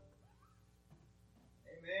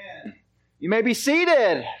You may be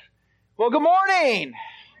seated. Well, good morning.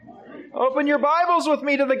 Open your Bibles with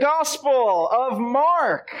me to the Gospel of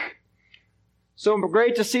Mark. So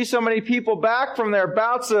great to see so many people back from their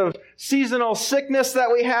bouts of seasonal sickness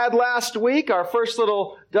that we had last week. Our first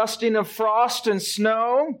little dusting of frost and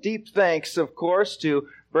snow. Deep thanks, of course, to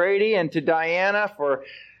Brady and to Diana for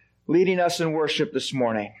leading us in worship this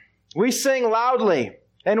morning. We sing loudly.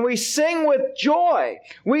 And we sing with joy.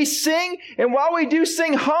 We sing, and while we do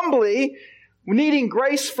sing humbly, needing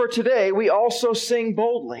grace for today, we also sing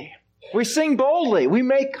boldly. We sing boldly. We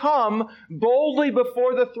may come boldly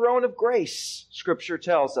before the throne of grace, Scripture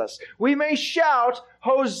tells us. We may shout,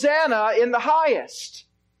 Hosanna in the highest.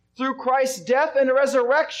 Through Christ's death and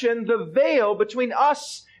resurrection, the veil between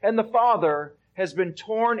us and the Father has been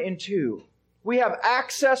torn in two. We have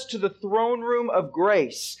access to the throne room of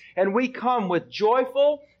grace, and we come with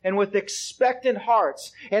joyful and with expectant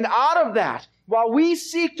hearts. And out of that, while we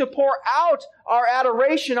seek to pour out our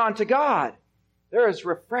adoration onto God, there is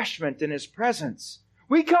refreshment in His presence.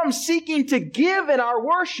 We come seeking to give in our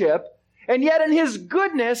worship, and yet in His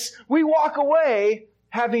goodness, we walk away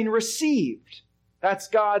having received. That's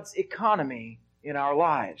God's economy in our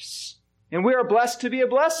lives. And we are blessed to be a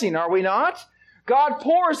blessing, are we not? God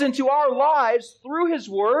pours into our lives through His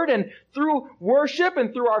Word and through worship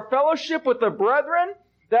and through our fellowship with the brethren,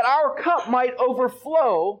 that our cup might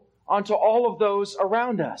overflow onto all of those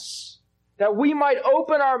around us. That we might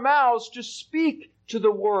open our mouths to speak to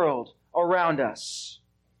the world around us.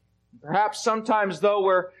 Perhaps sometimes, though,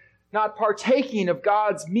 we're not partaking of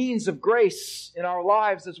God's means of grace in our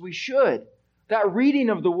lives as we should. That reading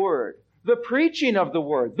of the Word, the preaching of the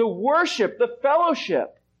Word, the worship, the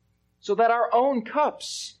fellowship, so that our own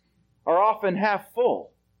cups are often half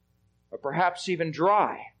full, or perhaps even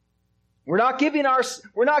dry. We're not giving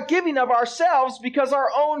of ourselves because our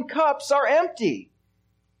own cups are empty.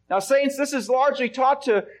 Now, saints, this is largely taught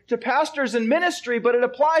to pastors in ministry, but it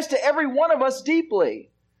applies to every one of us deeply.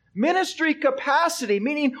 Ministry capacity,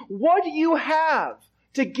 meaning what you have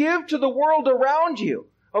to give to the world around you.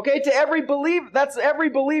 Okay, to every believer, that's every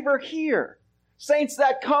believer here. Saints,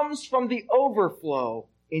 that comes from the overflow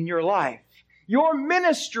in your life. Your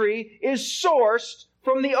ministry is sourced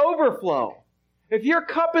from the overflow. If your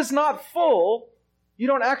cup is not full, you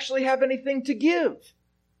don't actually have anything to give.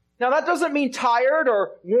 Now, that doesn't mean tired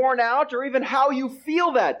or worn out or even how you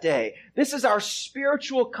feel that day. This is our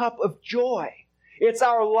spiritual cup of joy. It's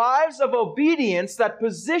our lives of obedience that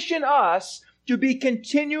position us to be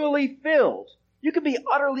continually filled. You can be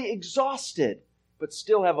utterly exhausted, but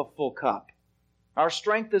still have a full cup. Our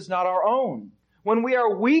strength is not our own. When we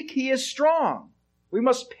are weak, He is strong. We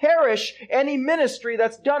must perish any ministry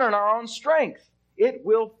that's done in our own strength. It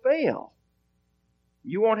will fail.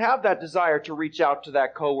 You won't have that desire to reach out to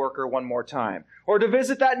that coworker one more time or to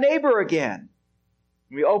visit that neighbor again.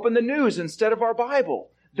 We open the news instead of our Bible.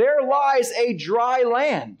 There lies a dry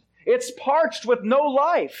land. It's parched with no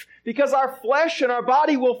life because our flesh and our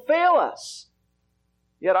body will fail us.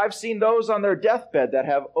 Yet I've seen those on their deathbed that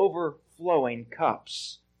have overflowing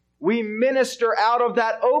cups. We minister out of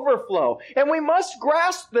that overflow. And we must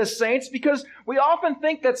grasp this, saints, because we often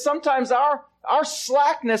think that sometimes our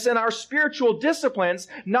slackness in our spiritual disciplines,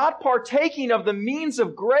 not partaking of the means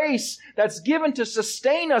of grace that's given to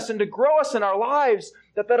sustain us and to grow us in our lives,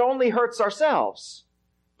 that only hurts ourselves.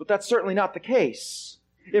 But that's certainly not the case.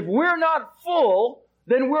 If we're not full,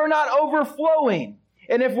 then we're not overflowing.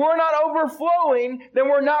 And if we're not overflowing, then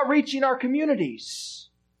we're not reaching our communities.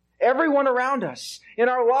 Everyone around us, in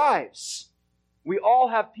our lives, we all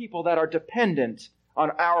have people that are dependent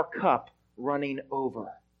on our cup running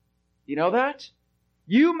over. You know that?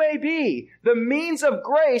 You may be the means of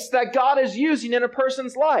grace that God is using in a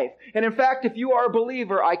person's life. And in fact, if you are a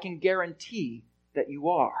believer, I can guarantee that you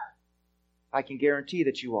are. I can guarantee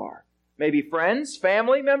that you are. Maybe friends,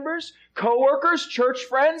 family members, co-workers, church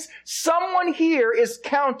friends. Someone here is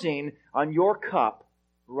counting on your cup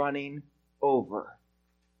running over.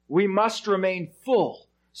 We must remain full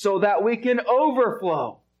so that we can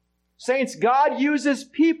overflow. Saints, God uses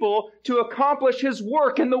people to accomplish His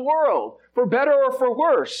work in the world, for better or for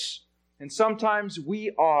worse. And sometimes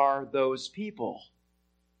we are those people.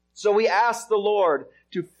 So we ask the Lord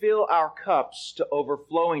to fill our cups to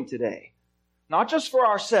overflowing today. Not just for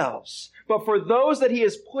ourselves, but for those that He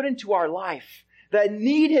has put into our life, that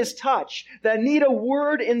need His touch, that need a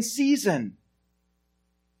word in season.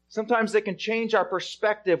 Sometimes it can change our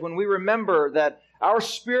perspective when we remember that our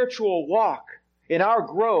spiritual walk and our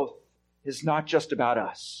growth is not just about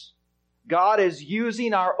us. God is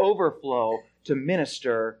using our overflow to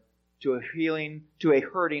minister to a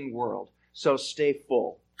hurting world. So stay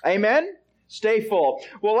full. Amen? Stay full.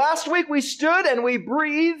 Well, last week we stood and we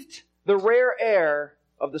breathed the rare air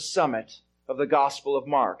of the summit of the Gospel of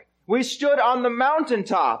Mark. We stood on the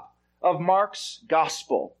mountaintop of Mark's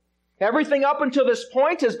Gospel. Everything up until this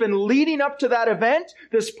point has been leading up to that event,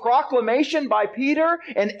 this proclamation by Peter,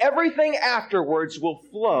 and everything afterwards will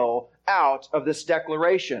flow out of this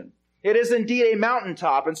declaration. It is indeed a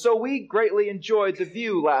mountaintop, and so we greatly enjoyed the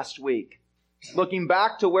view last week. Looking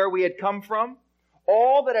back to where we had come from,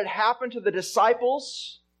 all that had happened to the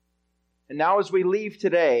disciples, and now as we leave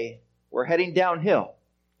today, we're heading downhill,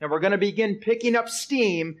 and we're going to begin picking up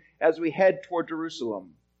steam as we head toward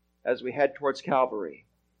Jerusalem, as we head towards Calvary.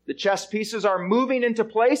 The chess pieces are moving into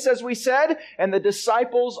place, as we said, and the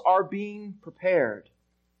disciples are being prepared.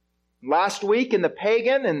 Last week in the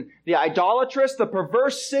pagan and the idolatrous, the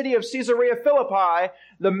perverse city of Caesarea Philippi,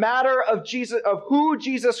 the matter of who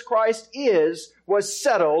Jesus Christ is was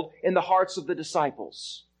settled in the hearts of the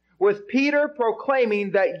disciples, with Peter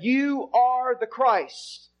proclaiming that you are the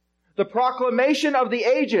Christ. The proclamation of the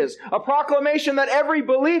ages, a proclamation that every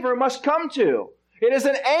believer must come to. It is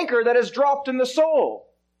an anchor that is dropped in the soul.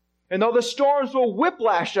 And though the storms will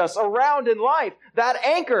whiplash us around in life, that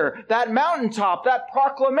anchor, that mountaintop, that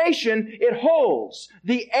proclamation, it holds.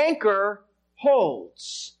 The anchor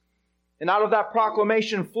holds. And out of that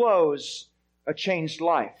proclamation flows a changed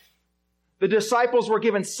life. The disciples were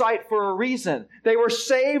given sight for a reason. They were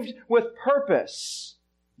saved with purpose.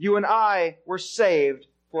 You and I were saved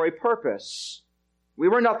for a purpose. We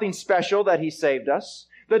were nothing special that He saved us.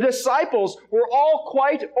 The disciples were all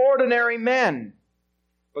quite ordinary men.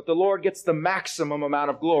 But the Lord gets the maximum amount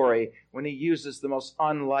of glory when He uses the most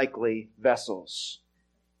unlikely vessels.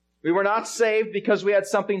 We were not saved because we had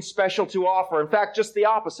something special to offer. In fact, just the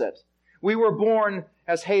opposite. We were born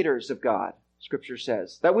as haters of God, Scripture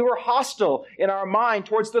says. That we were hostile in our mind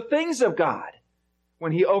towards the things of God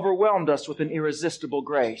when He overwhelmed us with an irresistible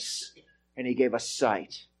grace and He gave us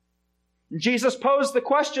sight. Jesus posed the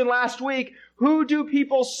question last week, who do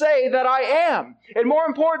people say that I am? And more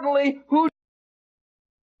importantly,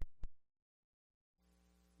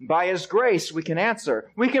 by His grace, we can answer.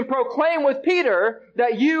 We can proclaim with Peter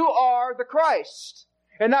that you are the Christ.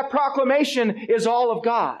 And that proclamation is all of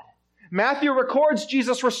God. Matthew records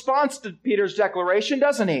Jesus' response to Peter's declaration,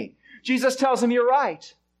 doesn't he? Jesus tells him, you're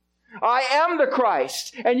right. I am the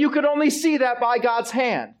Christ, and you could only see that by God's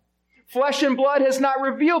hand. Flesh and blood has not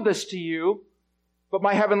revealed this to you, but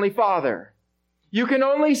my heavenly Father. You can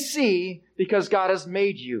only see because God has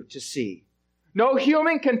made you to see. No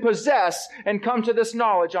human can possess and come to this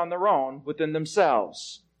knowledge on their own within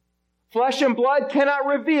themselves. Flesh and blood cannot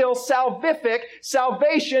reveal salvific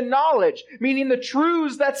salvation knowledge, meaning the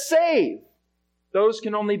truths that save. Those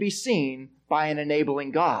can only be seen by an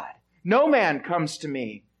enabling God. No man comes to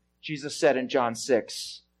me, Jesus said in John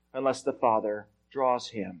 6, unless the Father draws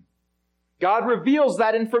him. God reveals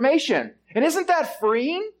that information. And isn't that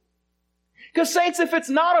freeing? Because saints, if it's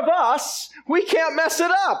not of us, we can't mess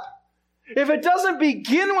it up. If it doesn't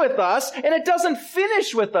begin with us and it doesn't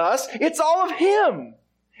finish with us, it's all of Him.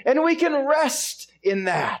 And we can rest in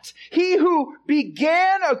that. He who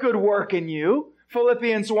began a good work in you,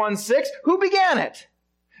 Philippians 1:6, who began it?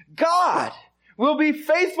 God will be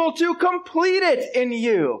faithful to complete it in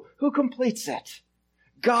you. Who completes it?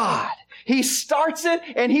 God. He starts it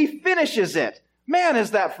and He finishes it. Man,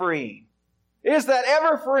 is that freeing. Is that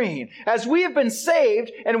ever freeing? As we have been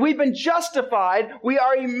saved and we've been justified, we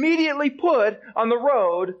are immediately put on the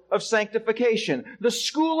road of sanctification. The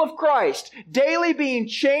school of Christ, daily being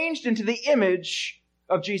changed into the image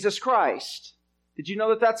of Jesus Christ. Did you know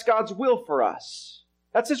that that's God's will for us?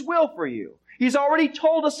 That's His will for you. He's already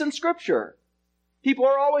told us in Scripture. People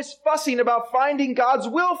are always fussing about finding God's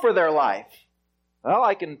will for their life. Well,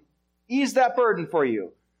 I can ease that burden for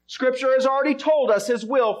you. Scripture has already told us His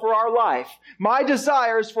will for our life. My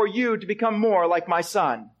desire is for you to become more like my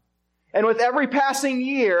Son. And with every passing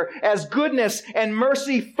year, as goodness and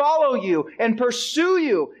mercy follow you and pursue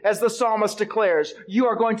you, as the psalmist declares, you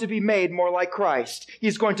are going to be made more like Christ.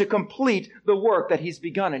 He's going to complete the work that He's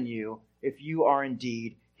begun in you if you are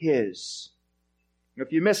indeed His.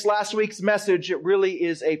 If you missed last week's message, it really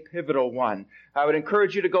is a pivotal one. I would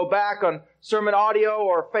encourage you to go back on sermon audio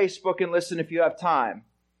or Facebook and listen if you have time.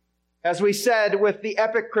 As we said, with the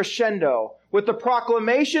epic crescendo, with the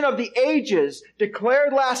proclamation of the ages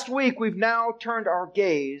declared last week, we've now turned our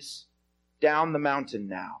gaze down the mountain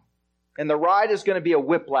now. And the ride is going to be a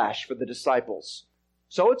whiplash for the disciples.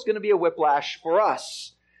 So it's going to be a whiplash for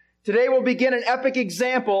us. Today we'll begin an epic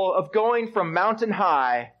example of going from mountain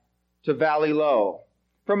high to valley low.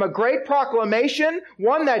 From a great proclamation,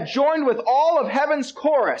 one that joined with all of heaven's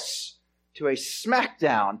chorus, to a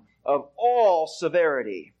smackdown of all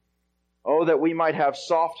severity. Oh, that we might have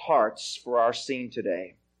soft hearts for our scene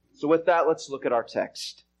today. So with that, let's look at our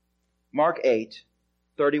text. Mark 8,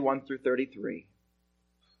 31 through 33.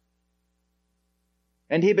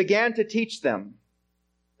 And he began to teach them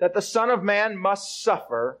that the Son of Man must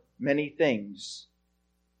suffer many things,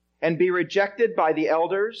 and be rejected by the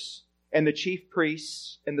elders and the chief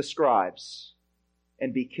priests and the scribes,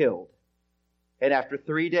 and be killed, and after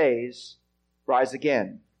 3 days rise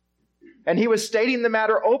again. And he was stating the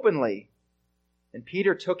matter openly, and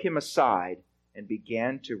Peter took him aside and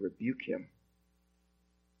began to rebuke him.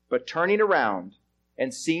 But turning around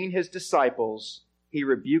and seeing his disciples, he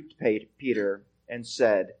rebuked Peter and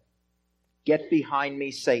said, "Get behind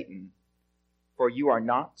me, Satan, for you are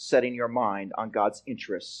not setting your mind on God's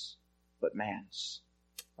interests, but man's."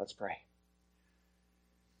 Let's pray.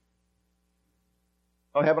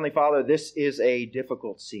 Oh, Heavenly Father, this is a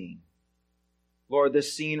difficult scene. Lord,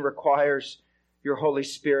 this scene requires your Holy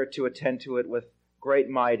Spirit to attend to it with great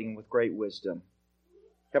might and with great wisdom.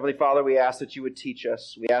 Heavenly Father, we ask that you would teach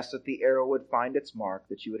us. We ask that the arrow would find its mark,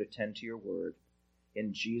 that you would attend to your word.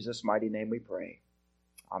 In Jesus' mighty name we pray.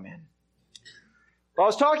 Amen. Well, I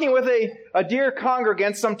was talking with a dear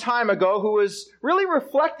congregant some time ago who was really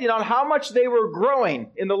reflecting on how much they were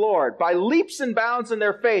growing in the Lord by leaps and bounds in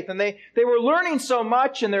their faith. And they were learning so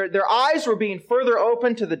much, and their eyes were being further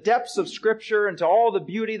open to the depths of Scripture and to all the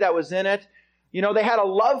beauty that was in it. You know, they had a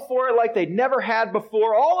love for it like they'd never had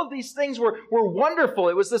before. All of these things were wonderful.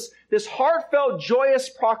 It was this heartfelt, joyous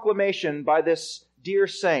proclamation by this dear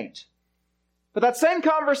saint. But that same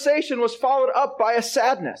conversation was followed up by a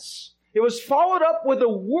sadness. It was followed up with a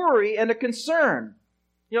worry and a concern.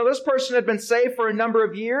 You know, this person had been saved for a number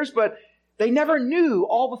of years, but they never knew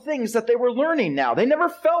all the things that they were learning now. They never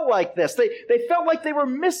felt like this. They felt like they were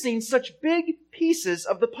missing such big pieces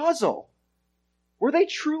of the puzzle. Were they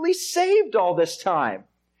truly saved all this time?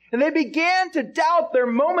 And they began to doubt their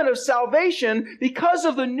moment of salvation because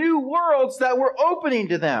of the new worlds that were opening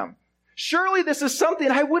to them. Surely this is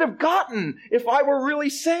something I would have gotten if I were really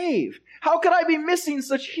saved. How could I be missing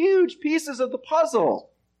such huge pieces of the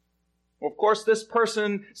puzzle? Well, of course, this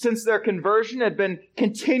person, since their conversion, had been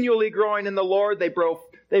continually growing in the Lord. They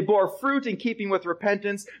bore fruit in keeping with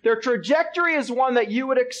repentance. Their trajectory is one that you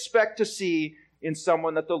would expect to see in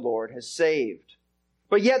someone that the Lord has saved.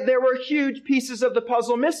 But yet there were huge pieces of the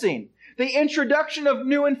puzzle missing. The introduction of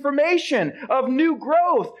new information, of new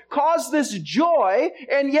growth, caused this joy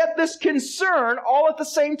and yet this concern all at the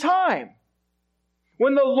same time.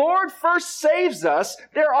 When the Lord first saves us,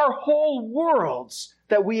 there are whole worlds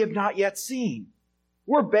that we have not yet seen.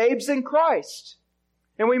 We're babes in Christ.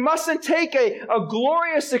 And we mustn't take a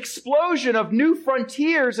glorious explosion of new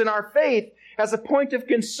frontiers in our faith as a point of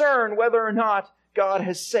concern whether or not God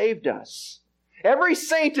has saved us. Every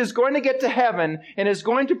saint is going to get to heaven and is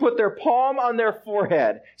going to put their palm on their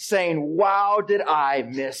forehead saying, "Wow, did I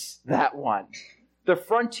miss that one." The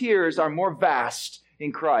frontiers are more vast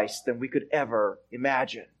in Christ than we could ever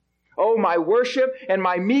imagine. Oh, my worship and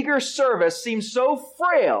my meager service seem so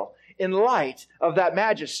frail in light of that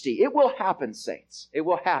majesty. It will happen, saints. It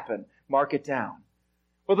will happen. Mark it down.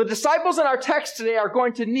 Well, the disciples in our text today are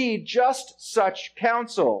going to need just such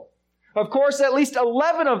counsel. Of course, at least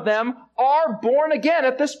 11 of them are born again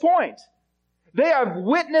at this point. They have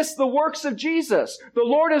witnessed the works of Jesus. The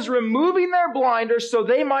Lord is removing their blinders so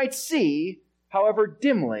they might see, however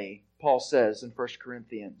dimly, Paul says in 1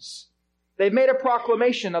 Corinthians. They've made a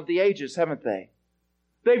proclamation of the ages, haven't they?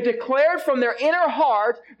 They've declared from their inner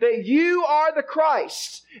heart that you are the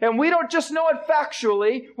Christ. And we don't just know it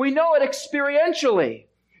factually, we know it experientially.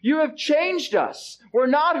 You have changed us. We're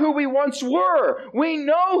not who we once were. We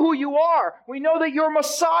know who you are. We know that you're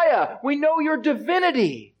Messiah. We know your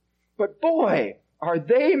divinity. But boy, are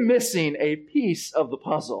they missing a piece of the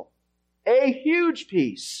puzzle. A huge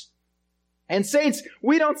piece. And saints,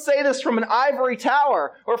 we don't say this from an ivory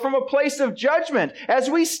tower or from a place of judgment. As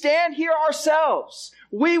we stand here ourselves,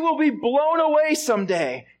 we will be blown away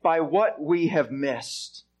someday by what we have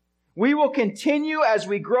missed. We will continue as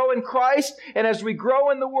we grow in Christ and as we grow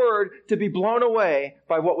in the Word to be blown away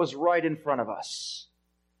by what was right in front of us.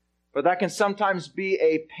 But that can sometimes be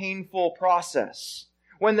a painful process.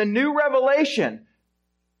 When the new revelation,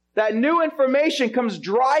 that new information comes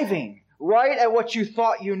driving right at what you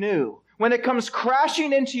thought you knew. When it comes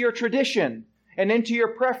crashing into your tradition and into your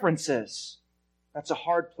preferences, that's a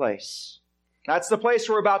hard place. That's the place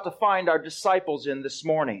we're about to find our disciples in this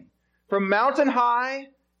morning. From mountain high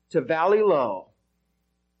to valley low.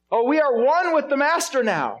 Oh, we are one with the Master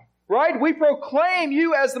now, right? We proclaim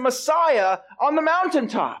you as the Messiah on the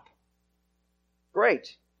mountaintop.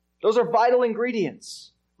 Great. Those are vital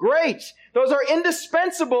ingredients. Great. Those are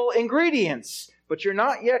indispensable ingredients, but you're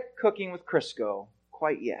not yet cooking with Crisco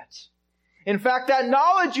quite yet. In fact, that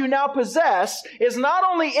knowledge you now possess is not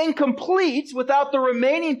only incomplete without the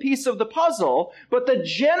remaining piece of the puzzle, but the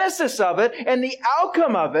genesis of it and the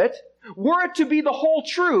outcome of it, were it to be the whole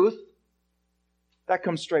truth, that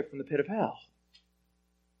comes straight from the pit of hell.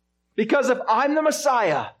 Because if I'm the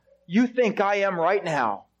Messiah you think I am right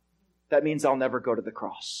now, that means I'll never go to the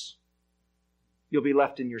cross. You'll be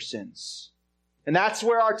left in your sins. And that's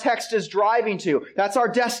where our text is driving to. That's our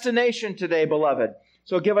destination today, beloved.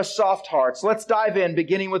 So give us soft hearts. Let's dive in,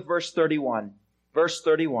 beginning with verse 31. Verse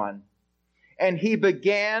 31. And he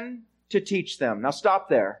began to teach them. Now stop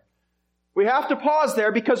there. We have to pause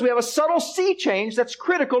there because we have a subtle sea change that's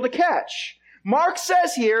critical to catch. Mark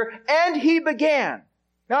says here, and he began.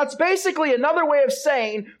 Now it's basically another way of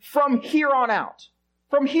saying from here on out.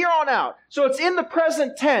 From here on out. So it's in the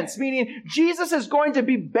present tense, meaning Jesus is going to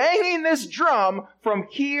be banging this drum from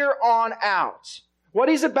here on out. What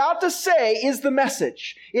he's about to say is the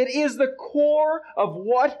message. It is the core of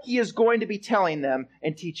what he is going to be telling them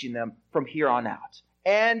and teaching them from here on out.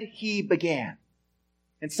 And he began.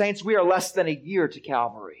 And saints, we are less than a year to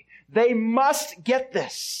Calvary. They must get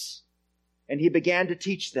this. And he began to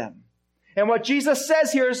teach them. And what Jesus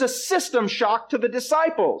says here is a system shock to the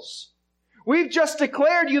disciples. We've just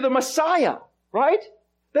declared you the Messiah, right?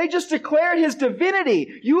 They just declared his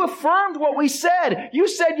divinity. You affirmed what we said. You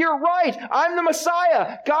said, you're right. I'm the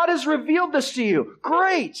Messiah. God has revealed this to you.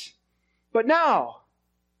 Great. But now,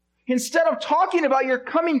 instead of talking about your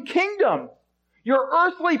coming kingdom, your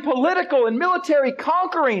earthly political and military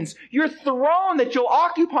conquerings, your throne that you'll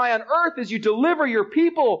occupy on earth as you deliver your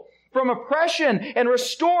people from oppression and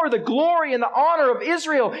restore the glory and the honor of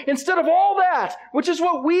Israel, instead of all that, which is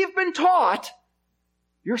what we've been taught,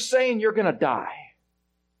 you're saying you're going to die.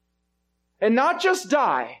 And not just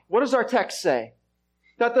die. What does our text say?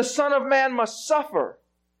 That the Son of Man must suffer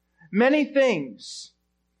many things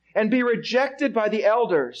and be rejected by the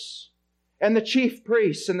elders and the chief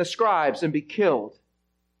priests and the scribes and be killed.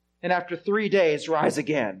 And after 3 days rise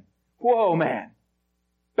again. Whoa, man.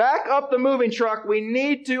 Back up the moving truck. We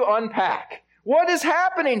need to unpack. What is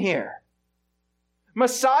happening here?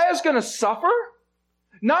 Messiah's going to suffer?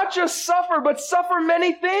 Not just suffer, but suffer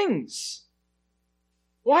many things.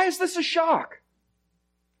 Why is this a shock?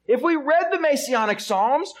 If we read the Messianic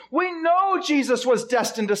Psalms, we know Jesus was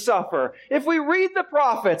destined to suffer. If we read the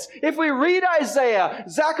prophets, if we read Isaiah,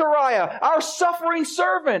 Zechariah, our suffering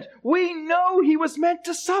servant, we know he was meant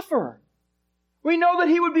to suffer. We know that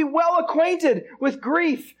he would be well acquainted with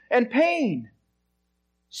grief and pain.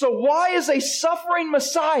 So why is a suffering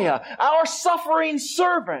Messiah, our suffering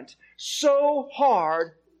servant, so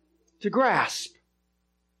hard to grasp?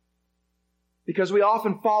 Because we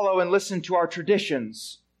often follow and listen to our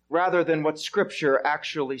traditions rather than what Scripture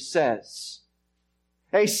actually says.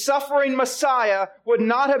 A suffering Messiah would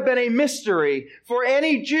not have been a mystery for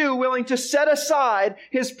any Jew willing to set aside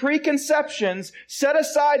his preconceptions, set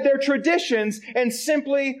aside their traditions, and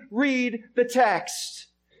simply read the text.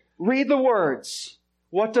 Read the words.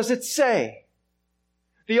 What does it say?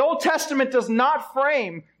 The Old Testament does not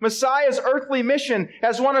frame Messiah's earthly mission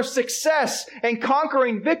as one of success and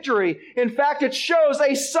conquering victory. In fact, it shows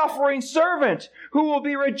a suffering servant who will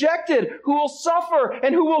be rejected, who will suffer,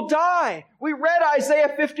 and who will die. We read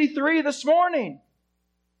Isaiah 53 this morning.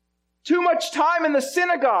 Too much time in the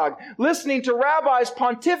synagogue listening to rabbis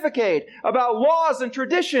pontificate about laws and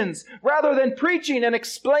traditions rather than preaching and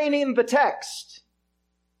explaining the text.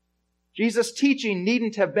 Jesus' teaching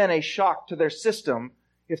needn't have been a shock to their system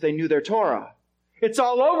if they knew their Torah. It's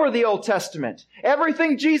all over the Old Testament.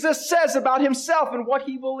 Everything Jesus says about himself and what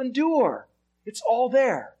he will endure. It's all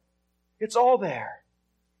there. It's all there.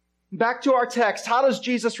 Back to our text. How does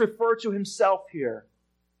Jesus refer to himself here?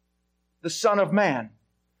 The Son of Man.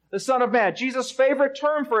 The Son of Man. Jesus' favorite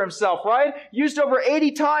term for himself, right? Used over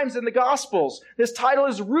 80 times in the Gospels. This title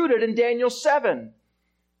is rooted in Daniel 7.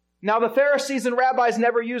 Now, the Pharisees and rabbis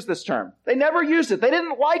never used this term. They never used it. They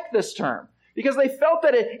didn't like this term, because they felt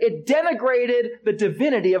that it denigrated the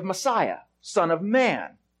divinity of Messiah, Son of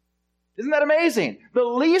Man. Isn't that amazing? The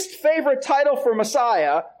least favorite title for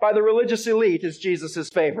Messiah by the religious elite is Jesus'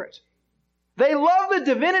 favorite. They love the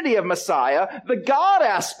divinity of Messiah, the God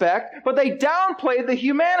aspect, but they downplayed the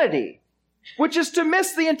humanity, which is to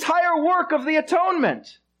miss the entire work of the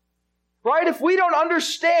atonement. Right? If we don't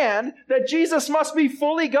understand that Jesus must be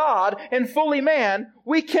fully God and fully man,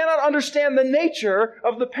 we cannot understand the nature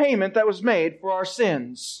of the payment that was made for our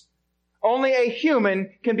sins. Only a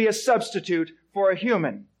human can be a substitute for a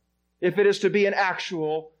human, if it is to be an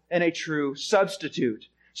actual and a true substitute.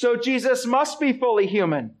 So Jesus must be fully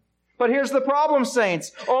human. But here's the problem,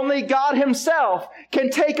 saints. Only God himself can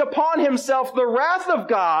take upon himself the wrath of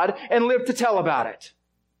God and live to tell about it.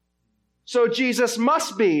 So Jesus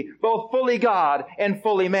must be both fully God and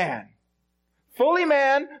fully man. Fully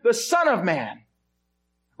man, the Son of Man.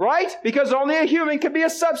 Right? Because only a human can be a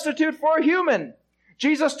substitute for a human.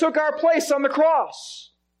 Jesus took our place on the cross.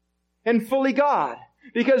 And fully God.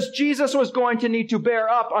 Because Jesus was going to need to bear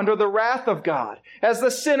up under the wrath of God as the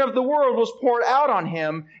sin of the world was poured out on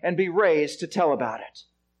him and be raised to tell about it.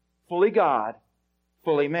 Fully God,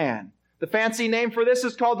 fully man. The fancy name for this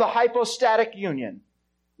is called the hypostatic union.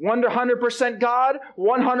 100% God,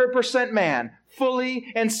 100% man,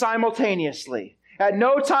 fully and simultaneously. At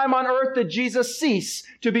no time on earth did Jesus cease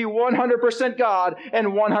to be 100% God and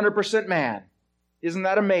 100% man. Isn't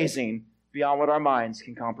that amazing beyond what our minds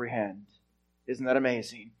can comprehend? Isn't that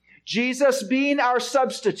amazing? Jesus being our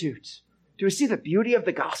substitute. Do we see the beauty of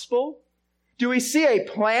the gospel? Do we see a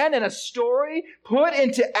plan and a story put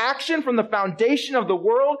into action from the foundation of the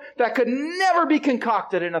world that could never be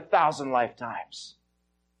concocted in 1,000 lifetimes?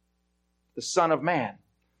 The Son of Man.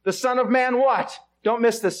 The Son of Man what? Don't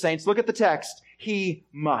miss this, saints. Look at the text. He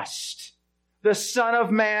must. The Son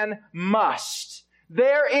of Man must.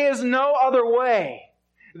 There is no other way.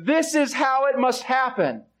 This is how it must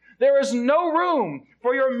happen. There is no room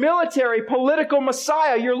for your military, political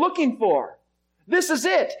Messiah you're looking for. This is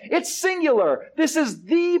it. It's singular. This is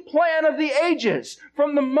the plan of the ages.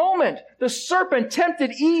 From the moment the serpent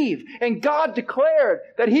tempted Eve and God declared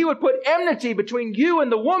that he would put enmity between you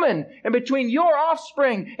and the woman and between your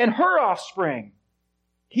offspring and her offspring.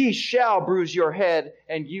 He shall bruise your head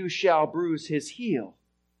and you shall bruise his heel.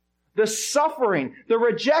 The suffering, the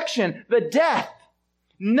rejection, the death.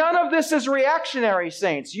 None of this is reactionary,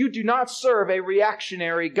 saints. You do not serve a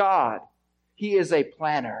reactionary God. He is a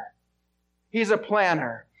planner. He's a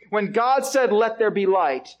planner. When God said, "Let there be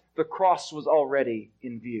light," the cross was already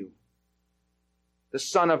in view. The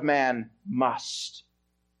Son of Man must.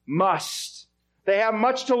 Must. They have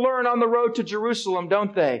much to learn on the road to Jerusalem,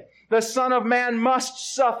 don't they? The Son of Man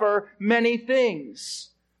must suffer many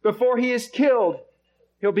things. Before he is killed,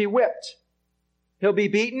 he'll be whipped. He'll be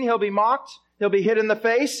beaten. He'll be mocked. He'll be hit in the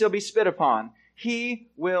face. He'll be spit upon. He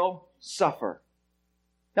will suffer.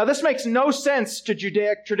 Now, this makes no sense to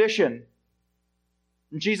Judaic tradition.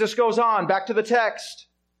 And Jesus goes on, back to the text,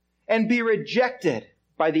 and be rejected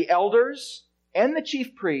by the elders and the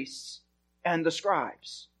chief priests and the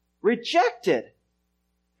scribes. Rejected.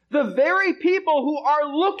 The very people who are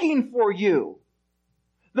looking for you.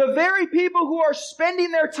 The very people who are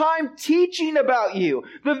spending their time teaching about you.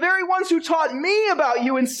 The very ones who taught me about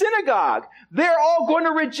you in synagogue. They're all going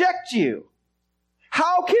to reject you.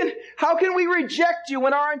 How can we reject you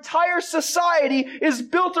when our entire society is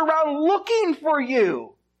built around looking for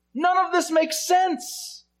you? None of this makes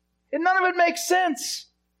sense. And none of it makes sense.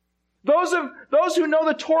 Those who know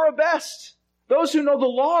the Torah best, those who know the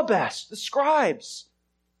law best, the scribes,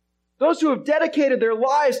 those who have dedicated their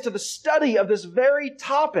lives to the study of this very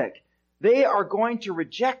topic, they are going to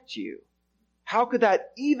reject you. How could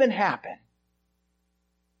that even happen?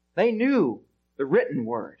 They knew the written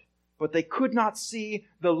word, but they could not see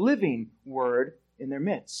the living word in their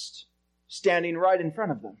midst, standing right in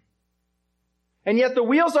front of them. And yet the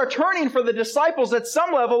wheels are turning for the disciples at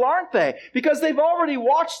some level, aren't they? Because they've already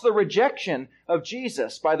watched the rejection of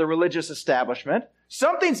Jesus by the religious establishment.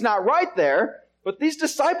 Something's not right there. But these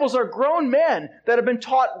disciples are grown men that have been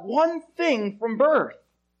taught one thing from birth.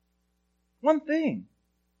 One thing.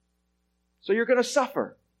 So you're going to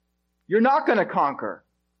suffer. You're not going to conquer.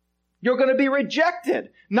 You're going to be rejected,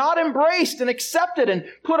 not embraced and accepted and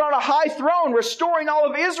put on a high throne, restoring all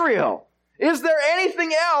of Israel. Is there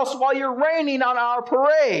anything else while you're reigning on our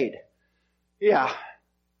parade? Yeah.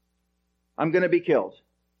 I'm going to be killed.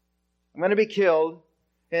 I'm going to be killed,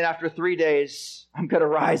 and after 3 days, I'm going to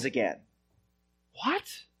rise again. What?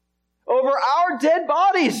 Over our dead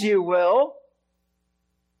bodies you will.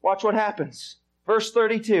 Watch what happens. Verse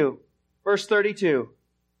 32. Verse 32.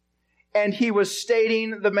 And he was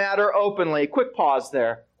stating the matter openly. Quick pause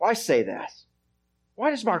there. Why say that? Why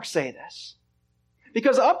does Mark say this?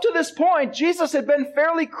 Because up to this point, Jesus had been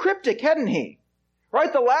fairly cryptic, hadn't he?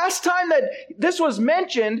 Right? The last time that this was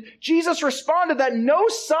mentioned, Jesus responded that no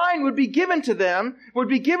sign would be given to them, would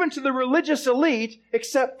be given to the religious elite,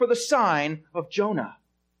 except for the sign of Jonah,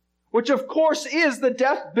 which of course is the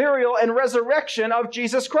death, burial, and resurrection of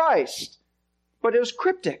Jesus Christ. But it was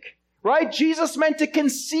cryptic, right? Jesus meant to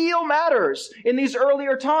conceal matters in these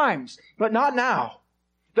earlier times, but not now.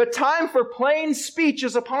 The time for plain speech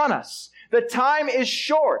is upon us. The time is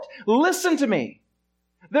short. Listen to me.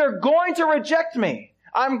 They're going to reject me.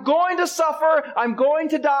 I'm going to suffer, I'm going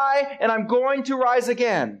to die, and I'm going to rise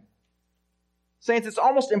again. Saints, it's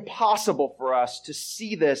almost impossible for us to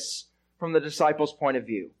see this from the disciples' point of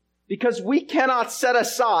view, because we cannot set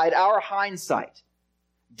aside our hindsight.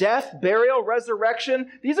 Death, burial, resurrection,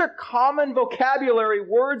 these are common vocabulary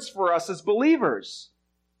words for us as believers.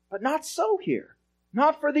 But not so here.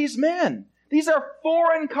 Not for these men. These are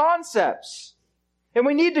foreign concepts. And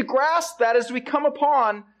we need to grasp that as we come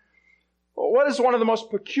upon what is one of the most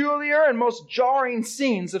peculiar and most jarring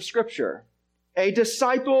scenes of Scripture. A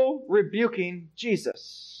disciple rebuking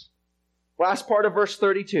Jesus. Last part of verse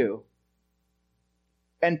 32.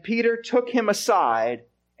 And Peter took him aside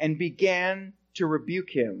and began to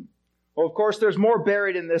rebuke him. Well, of course, there's more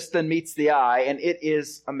buried in this than meets the eye, and it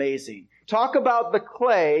is amazing. Talk about the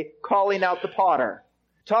clay calling out the potter.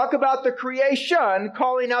 Talk about the creation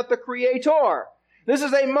calling out the creator. This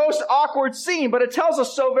is a most awkward scene, but it tells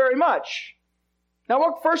us so very much.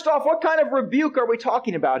 Now, first off, what kind of rebuke are we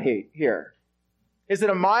talking about here? Is it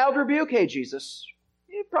a mild rebuke? Hey, Jesus,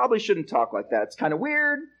 you probably shouldn't talk like that. It's kind of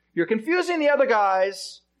weird. You're confusing the other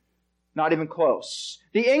guys. Not even close.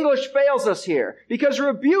 The English fails us here because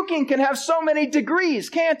rebuking can have so many degrees,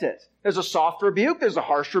 can't it? There's a soft rebuke. There's a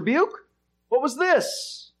harsh rebuke. What was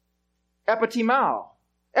this? Epitimao.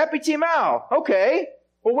 Epitimao. Okay.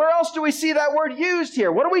 Well, where else do we see that word used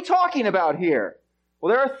here? What are we talking about here?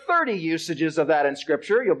 Well, there are 30 usages of that in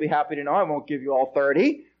Scripture. You'll be happy to know I won't give you all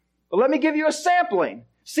 30. But let me give you a sampling.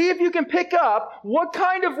 See if you can pick up what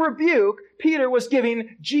kind of rebuke Peter was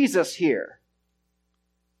giving Jesus here.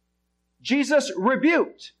 Jesus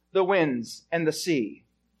rebuked the winds and the sea.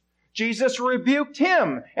 Jesus rebuked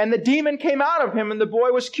him, and the demon came out of him, and the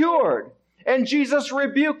boy was cured. And Jesus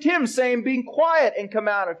rebuked him, saying, "Be quiet," and come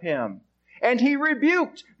out of him. And he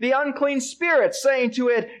rebuked the unclean spirit, saying to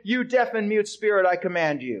it, "You deaf and mute spirit, I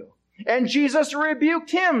command you." And Jesus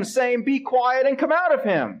rebuked him, saying, "Be quiet," and come out of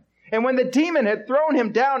him. And when the demon had thrown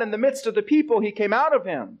him down in the midst of the people, he came out of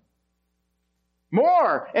him.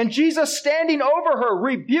 More, and Jesus, standing over her,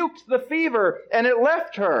 rebuked the fever, and it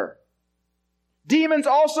left her. Demons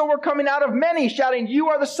also were coming out of many, shouting, "You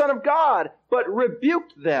are the Son of God," but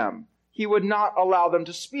rebuked them. He would not allow them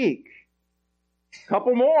to speak.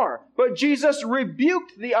 Couple more. But Jesus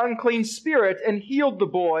rebuked the unclean spirit and healed the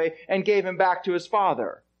boy and gave him back to his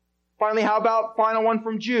father. Finally, how about final one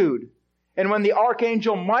from Jude? And when the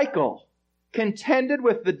archangel Michael contended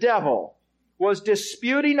with the devil, was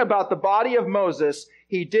disputing about the body of Moses,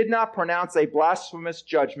 he did not pronounce a blasphemous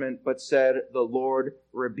judgment, but said, "The Lord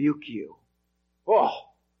rebuke you." Oh,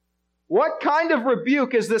 what kind of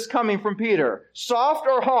rebuke is this coming from Peter? Soft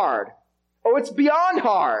or hard? Oh, it's beyond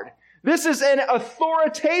hard. This is an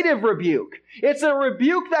authoritative rebuke. It's a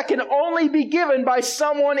rebuke that can only be given by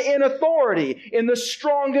someone in authority in the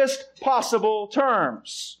strongest possible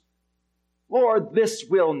terms. Lord, this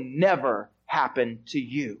will never happen to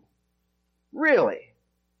you. Really?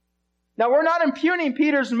 Now, we're not impugning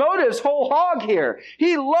Peter's motives whole hog here.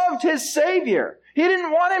 He loved his Savior. He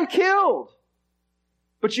didn't want him killed.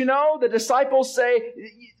 But you know, the disciples say,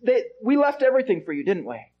 we left everything for you, didn't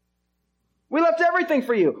we? We left everything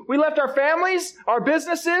for you. We left our families, our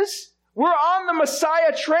businesses. We're on the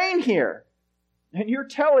Messiah train here. And you're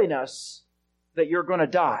telling us that you're going to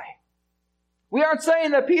die. We aren't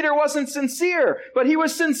saying that Peter wasn't sincere, but he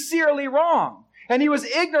was sincerely wrong. And he was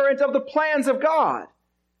ignorant of the plans of God.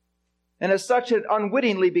 And as such, had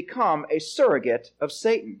unwittingly become a surrogate of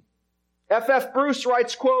Satan. F.F. Bruce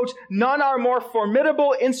writes, quote, "None are more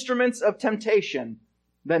formidable instruments of temptation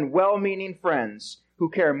than well-meaning friends who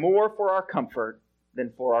care more for our comfort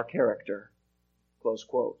than for our character." Close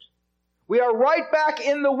quote. We are right back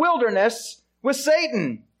in the wilderness with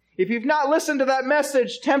Satan. If you've not listened to that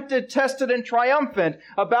message, Tempted, Tested, and Triumphant,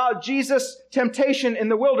 about Jesus' temptation in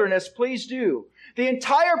the wilderness, please do. The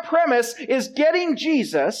entire premise is getting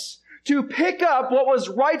Jesus to pick up what was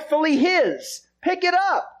rightfully his. Pick it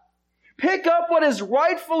up. Pick up what is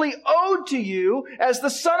rightfully owed to you as the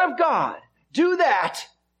Son of God. Do that,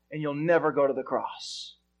 and you'll never go to the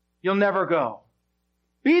cross. You'll never go.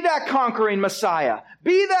 Be that conquering Messiah.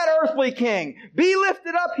 Be that earthly king. Be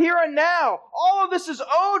lifted up here and now. All of this is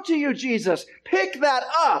owed to you, Jesus. Pick that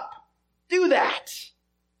up. Do that,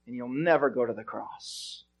 and you'll never go to the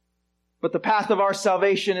cross. But the path of our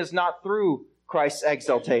salvation is not through Christ's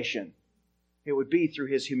exaltation. It would be through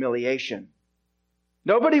his humiliation.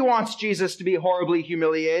 Nobody wants Jesus to be horribly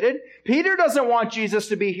humiliated. Peter doesn't want Jesus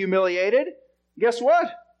to be humiliated. Guess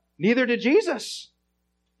what? Neither did Jesus.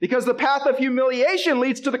 Because the path of humiliation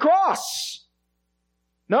leads to the cross.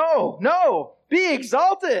 No. Be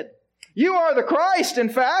exalted. You are the Christ, in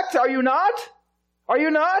fact. Are you not? Are you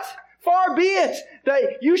not? Far be it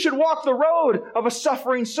that you should walk the road of a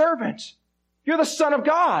suffering servant. You're the Son of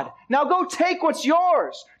God. Now go take what's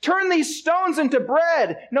yours. Turn these stones into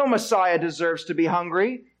bread. No Messiah deserves to be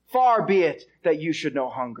hungry. Far be it that you should know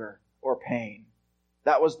hunger or pain.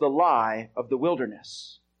 That was the lie of the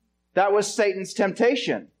wilderness. That was Satan's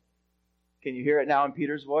temptation. Can you hear it now in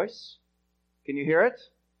Peter's voice? Can you hear it?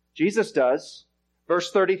 Jesus does.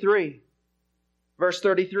 Verse 33. Verse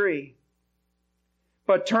 33.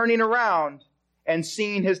 But turning around and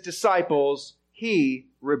seeing his disciples, he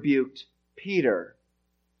rebuked Peter.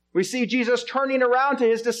 We see Jesus turning around to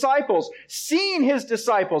his disciples, seeing his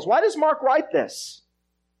disciples. Why does Mark write this?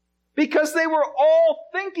 Because they were all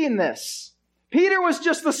thinking this. Peter was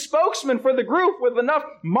just the spokesman for the group with enough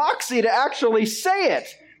moxie to actually say it.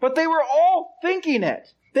 But they were all thinking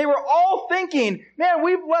it. They were all thinking, man,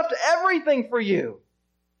 we've left everything for you.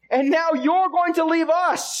 And now you're going to leave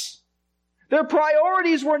us. Their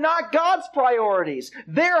priorities were not God's priorities.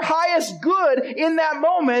 Their highest good in that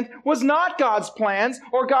moment was not God's plans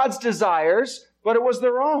or God's desires, but it was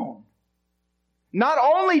their own. Not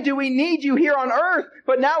only do we need you here on earth,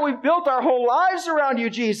 but now we've built our whole lives around you,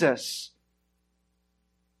 Jesus.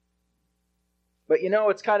 But you know,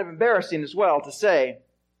 it's kind of embarrassing as well to say,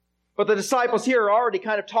 but the disciples here are already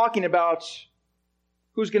kind of talking about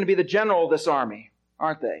who's going to be the general of this army,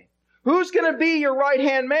 aren't they? Who's going to be your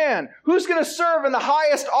right-hand man? Who's going to serve in the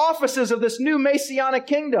highest offices of this new Messianic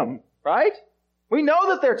kingdom? Right? We know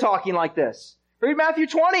that they're talking like this. Read Matthew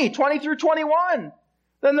 20 through 21.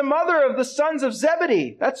 Then the mother of the sons of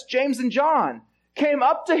Zebedee, that's James and John, came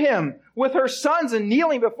up to him with her sons, and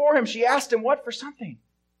kneeling before him, she asked him, what for something?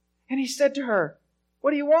 And he said to her, what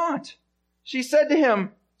do you want? She said to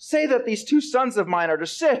him, say that these two sons of mine are to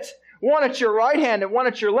sit, one at your right hand and one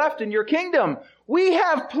at your left in your kingdom. We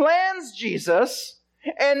have plans, Jesus,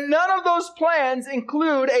 and none of those plans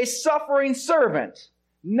include a suffering servant.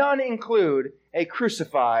 None include a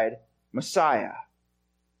crucified Messiah.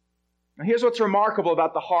 Now here's what's remarkable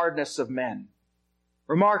about the hardness of men.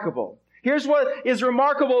 Remarkable. Here's what is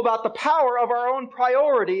remarkable about the power of our own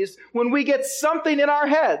priorities when we get something in our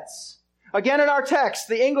heads. Again, in our text,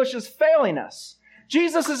 the English is failing us.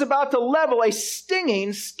 Jesus is about to level a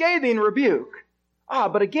stinging, scathing rebuke.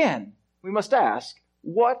 But again, we must ask,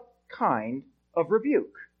 what kind of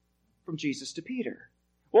rebuke from Jesus to Peter?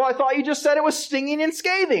 Well, I thought you just said it was stinging and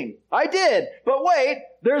scathing. I did. But wait,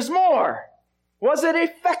 there's more. Was it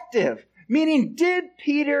effective? Meaning, did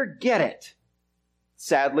Peter get it?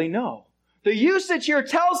 Sadly, no. The usage here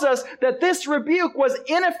tells us that this rebuke was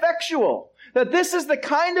ineffectual. That this is the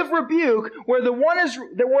kind of rebuke where the one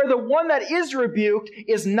that is rebuked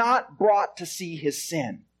is not brought to see his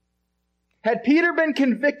sin. Had Peter been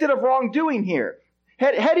convicted of wrongdoing here,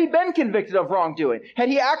 had he been convicted of wrongdoing, had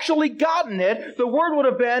he actually gotten it, the word would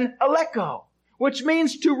have been aleko, which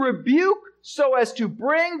means to rebuke so as to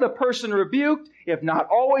bring the person rebuked, if not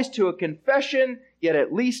always to a confession, yet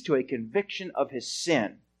at least to a conviction of his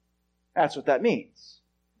sin. That's what that means.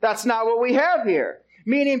 That's not what we have here.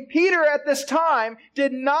 Meaning Peter at this time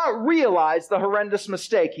did not realize the horrendous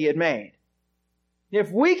mistake he had made.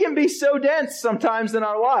 If we can be so dense sometimes in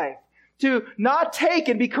our life, to not take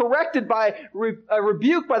and be corrected by a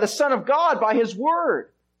rebuke by the Son of God, by His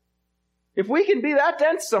Word. If we can be that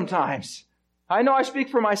dense sometimes, I know I speak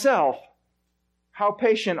for myself, how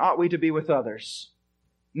patient ought we to be with others,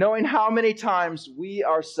 knowing how many times we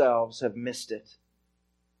ourselves have missed it.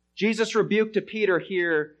 Jesus' rebuke to Peter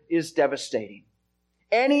here is devastating.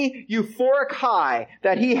 Any euphoric high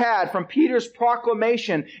that he had from Peter's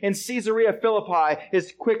proclamation in Caesarea Philippi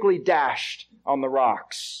is quickly dashed on the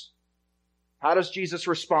rocks. How does Jesus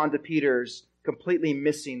respond to Peter's completely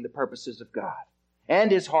missing the purposes of God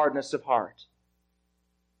and his hardness of heart?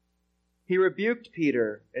 He rebuked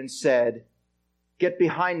Peter and said, "Get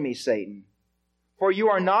behind me, Satan, for you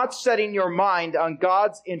are not setting your mind on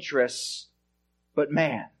God's interests, but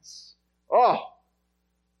man's." Oh,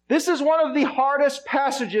 this is one of the hardest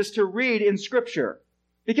passages to read in Scripture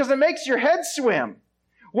because it makes your head swim.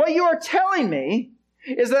 What you are telling me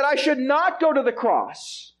is that I should not go to the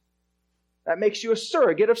cross. That makes you a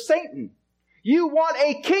surrogate of Satan. You want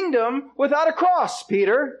a kingdom without a cross,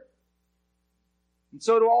 Peter. And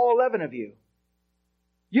so do all 11 of you.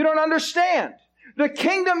 You don't understand. The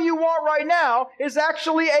kingdom you want right now is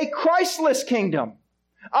actually a Christless kingdom.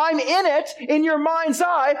 I'm in it in your mind's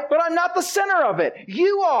eye, but I'm not the center of it.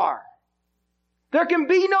 You are. There can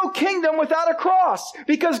be no kingdom without a cross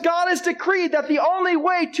because God has decreed that the only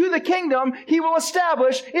way to the kingdom He will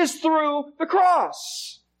establish is through the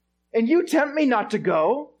cross. And you tempt me not to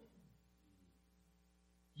go.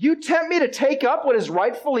 You tempt me to take up what is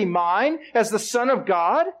rightfully mine as the Son of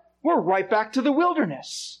God. We're right back to the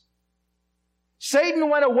wilderness. Satan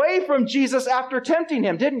went away from Jesus after tempting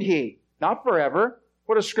him, didn't he? Not forever.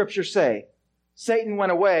 What does Scripture say? Satan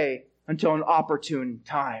went away until an opportune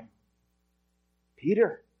time.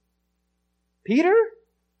 Peter?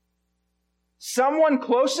 Someone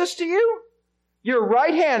closest to you? Your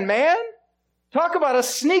right-hand man? Talk about a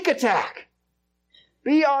sneak attack.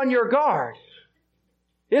 Be on your guard.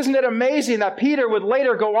 Isn't it amazing that Peter would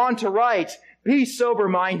later go on to write, be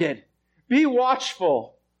sober-minded, be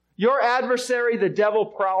watchful. Your adversary, the devil,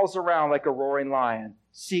 prowls around like a roaring lion,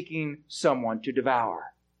 seeking someone to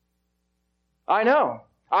devour. I know.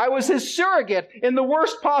 I was his surrogate in the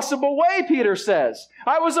worst possible way, Peter says.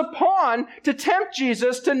 I was a pawn to tempt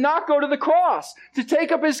Jesus to not go to the cross, to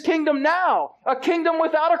take up his kingdom now, a kingdom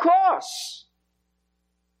without a cross.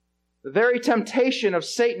 The very temptation of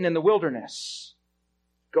Satan in the wilderness,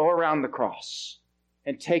 go around the cross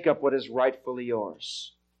and take up what is rightfully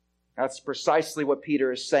yours. That's precisely what Peter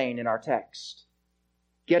is saying in our text.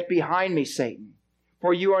 Get behind me, Satan,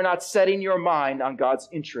 for you are not setting your mind on God's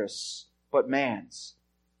interests, but man's.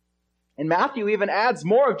 And Matthew even adds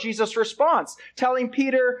more of Jesus' response, telling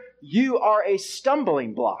Peter, you are a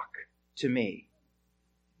stumbling block to me.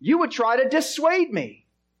 You would try to dissuade me.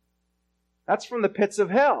 That's from the pits of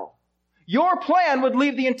hell. Your plan would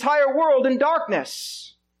leave the entire world in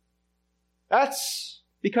darkness. That's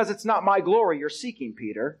because it's not my glory you're seeking,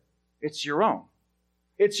 Peter. It's your own.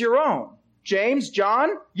 It's your own. James, John,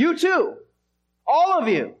 you too. All of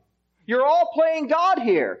you. You're all playing God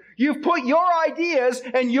here. You've put your ideas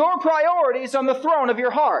and your priorities on the throne of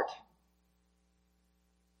your heart.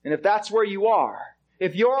 And if that's where you are,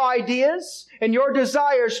 if your ideas and your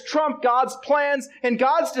desires trump God's plans and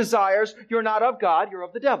God's desires, you're not of God, you're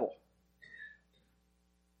of the devil.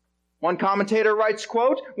 One commentator writes,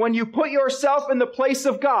 quote, when you put yourself in the place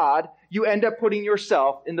of God, you end up putting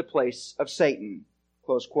yourself in the place of Satan.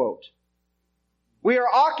 Close quote. We are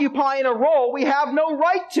occupying a role we have no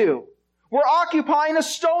right to. We're occupying a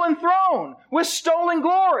stolen throne with stolen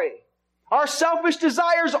glory. Our selfish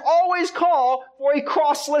desires always call for a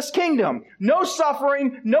crossless kingdom. No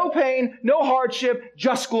suffering, no pain, no hardship,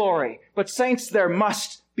 just glory. But saints, there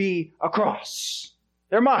must be a cross.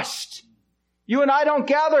 There must. You and I don't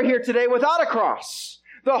gather here today without a cross.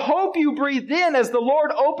 The hope you breathed in as the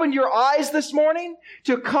Lord opened your eyes this morning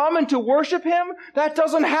to come and to worship Him, that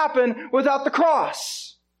doesn't happen without the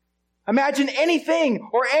cross. Imagine anything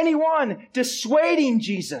or anyone dissuading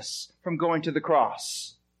Jesus from going to the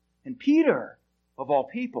cross. And Peter, of all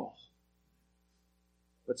people.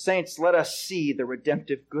 But saints, let us see the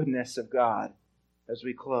redemptive goodness of God as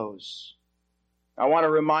we close. I want to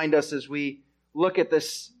remind us as we look at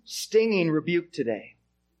this stinging rebuke today,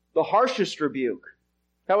 the harshest rebuke,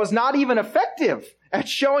 that was not even effective at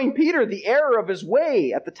showing Peter the error of his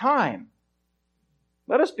way at the time.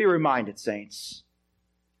 Let us be reminded, saints,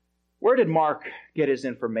 where did Mark get his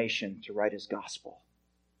information to write his gospel?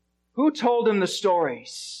 Who told him the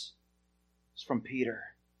stories? It's from Peter.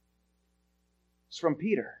 It's from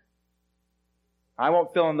Peter. I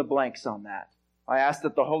won't fill in the blanks on that. I ask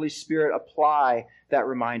that the Holy Spirit apply that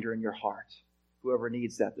reminder in your heart, whoever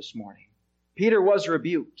needs that this morning. Peter was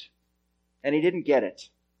rebuked, and he didn't get it.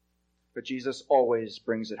 But Jesus always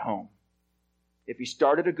brings it home. If He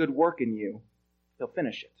started a good work in you, He'll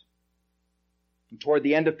finish it. And toward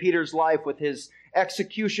the end of Peter's life, with his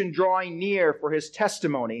execution drawing near for his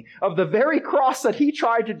testimony of the very cross that he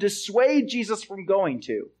tried to dissuade Jesus from going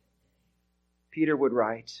to, Peter would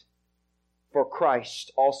write, "For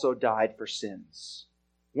Christ also died for sins,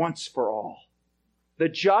 once for all, the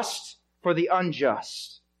just for the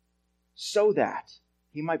unjust, so that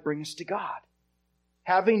He might bring us to God,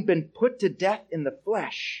 having been put to death in the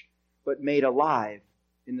flesh, but made alive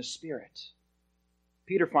in the Spirit."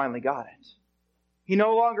 Peter finally got it. He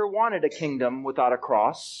no longer wanted a kingdom without a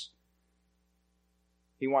cross.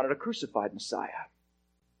 He wanted a crucified Messiah,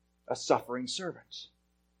 a suffering servant.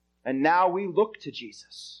 And now we look to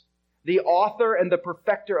Jesus, the author and the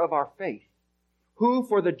perfecter of our faith, who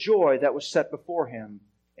for the joy that was set before Him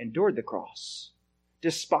endured the cross,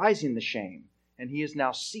 despising the shame, and He is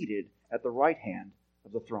now seated at the right hand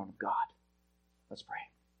of the throne of God. Let's pray.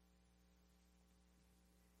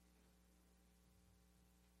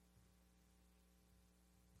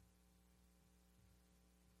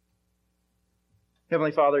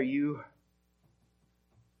 Heavenly Father, You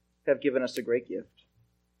have given us a great gift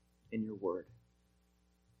in Your Word.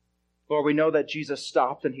 Lord, we know that Jesus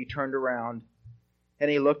stopped and He turned around and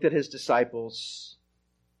He looked at His disciples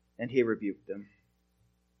and He rebuked them.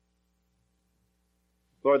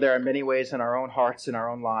 Lord, there are many ways in our own hearts and our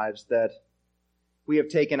own lives that We have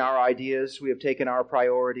taken our ideas, we have taken our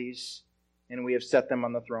priorities, and we have set them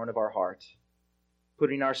on the throne of our heart,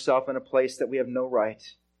 putting ourselves in a place that we have no right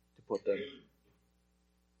to put them.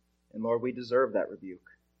 And Lord, we deserve that rebuke.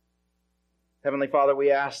 Heavenly Father,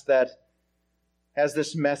 we ask that as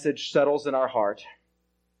this message settles in our heart,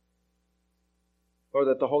 Lord,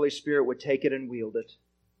 that the Holy Spirit would take it and wield it,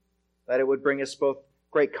 that it would bring us both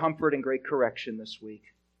great comfort and great correction this week.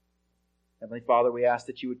 Heavenly Father, we ask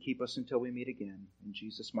that you would keep us until we meet again. In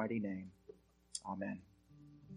Jesus' mighty name, amen.